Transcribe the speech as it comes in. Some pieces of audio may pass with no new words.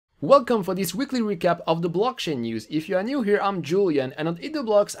Welcome for this weekly recap of the blockchain news. If you are new here, I'm Julien, and on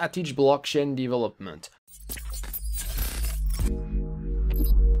EatTheBlocks I teach blockchain development.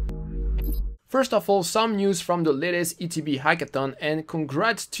 First of all, some news from the latest Etb Hackathon, and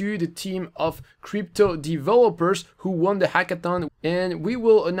congrats to the team of crypto developers who won the hackathon, and we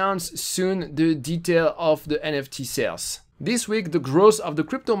will announce soon the detail of the NFT sales. This week the growth of the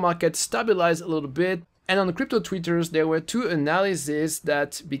crypto market stabilized a little bit, and on the crypto Twitters there were two analyses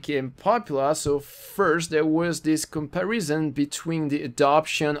that became popular. So first there was this comparison between the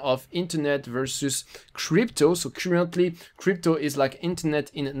adoption of internet versus crypto. So currently crypto is like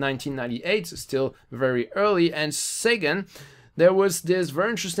internet in 1998, so still very early. And second, there was this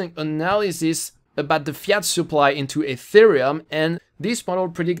very interesting analysis about the fiat supply into Ethereum, and this model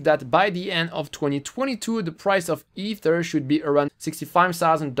predicts that by the end of 2022 the price of Ether should be around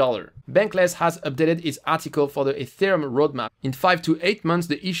 $65,000. Bankless has updated its article for the Ethereum Roadmap. In 5 to 8 months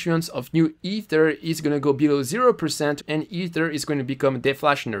the issuance of new Ether is going to go below 0% and Ether is going to become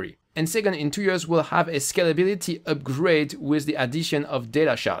deflationary. And second, in 2 years we'll have a scalability upgrade with the addition of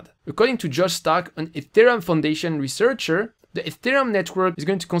data shard. According to Josh Stark, an Ethereum Foundation researcher, the Ethereum network is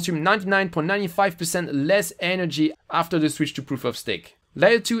going to consume 99.95% less energy after the switch to proof of stake.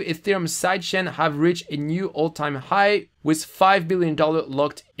 Layer 2 Ethereum sidechain have reached a new all-time high with $5 billion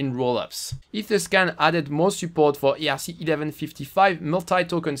locked in rollups. Etherscan added more support for ERC-1155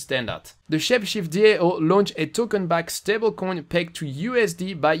 multi-token standard. The Shapeshift DAO launched a token-backed stablecoin pegged to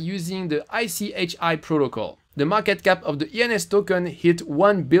USD by using the ICHI protocol. The market cap of the ENS token hit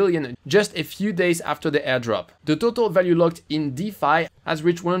 1 billion just a few days after the airdrop. The total value locked in DeFi has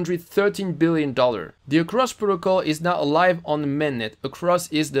reached $113 billion. The Across protocol is now live on mainnet.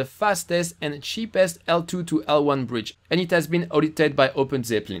 Across is the fastest and cheapest L2 to L1 bridge, and it has been audited by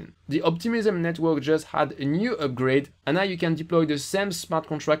OpenZeppelin. The Optimism network just had a new upgrade, and now you can deploy the same smart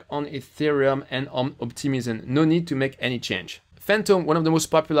contract on Ethereum and on Optimism. No need to make any change. Phantom, one of the most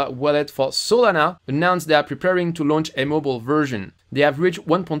popular wallets for Solana, announced they are preparing to launch a mobile version. They have reached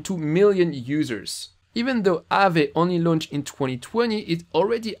 1.2 million users. Even though Aave only launched in 2020, it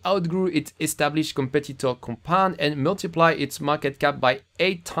already outgrew its established competitor Compound and multiplied its market cap by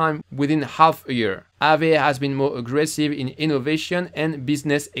 8 times within half a year. Aave has been more aggressive in innovation and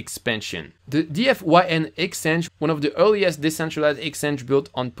business expansion. The DFYN exchange, one of the earliest decentralized exchange built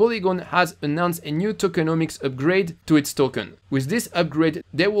on Polygon, has announced a new tokenomics upgrade to its token. With this upgrade,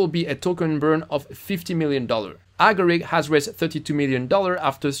 there will be a token burn of $50 million. Agoric has raised $32 million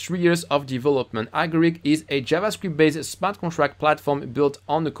after 3 years of development. Agoric is a JavaScript-based smart contract platform built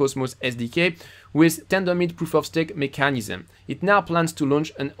on the Cosmos SDK with Tendermint proof-of-stake mechanism. It now plans to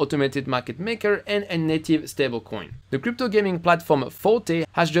launch an automated market maker and a native stablecoin. The crypto gaming platform Forte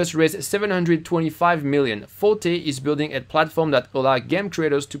has just raised $725 million. Forte is building a platform that allows game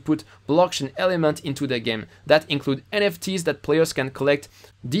creators to put blockchain elements into their game that include NFTs that players can collect.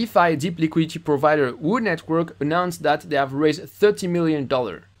 DeFi deep liquidity provider Wood Network announced that they have raised $30 million.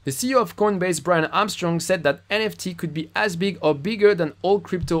 The CEO of Coinbase, Brian Armstrong, said that NFT could be as big or bigger than all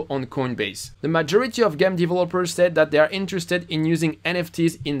crypto on Coinbase. The majority of game developers said that they are interested in using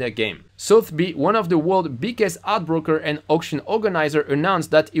NFTs in their game. Sotheby, one of the world's biggest art broker and auction organizer,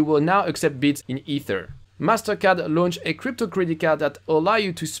 announced that it will now accept bids in Ether. MasterCard launched a crypto credit card that allows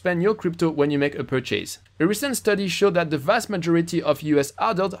you to spend your crypto when you make a purchase. A recent study showed that the vast majority of US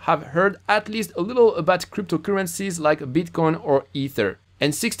adults have heard at least a little about cryptocurrencies like Bitcoin or Ether,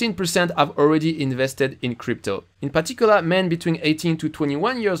 and 16% have already invested in crypto. In particular, men between 18 to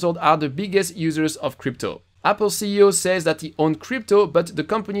 21 years old are the biggest users of crypto. Apple CEO says that he owns crypto, but the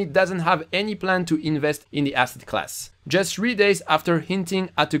company doesn't have any plan to invest in the asset class. Just 3 days after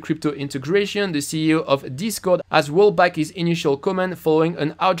hinting at a crypto integration, the CEO of Discord has rolled back his initial comment following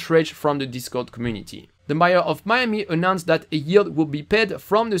an outrage from the Discord community. The mayor of Miami announced that a yield will be paid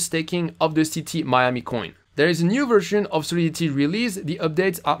from the staking of the City Miami coin. There is a new version of Solidity released. The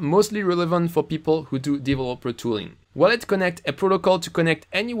updates are mostly relevant for people who do developer tooling. Wallet Connect, a protocol to connect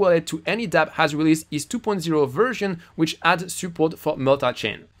any wallet to any dApp, has released its 2.0 version, which adds support for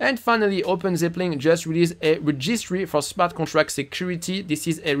multi-chain. And finally, OpenZeppelin just released a registry for smart contract security. This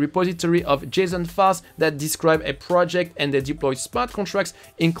is a repository of JSON files that describe a project and they deploy smart contracts,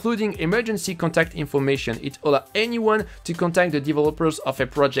 including emergency contact information. It allows anyone to contact the developers of a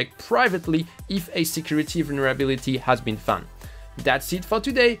project privately if a security vulnerability has been found. That's it for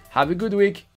today. Have a good week.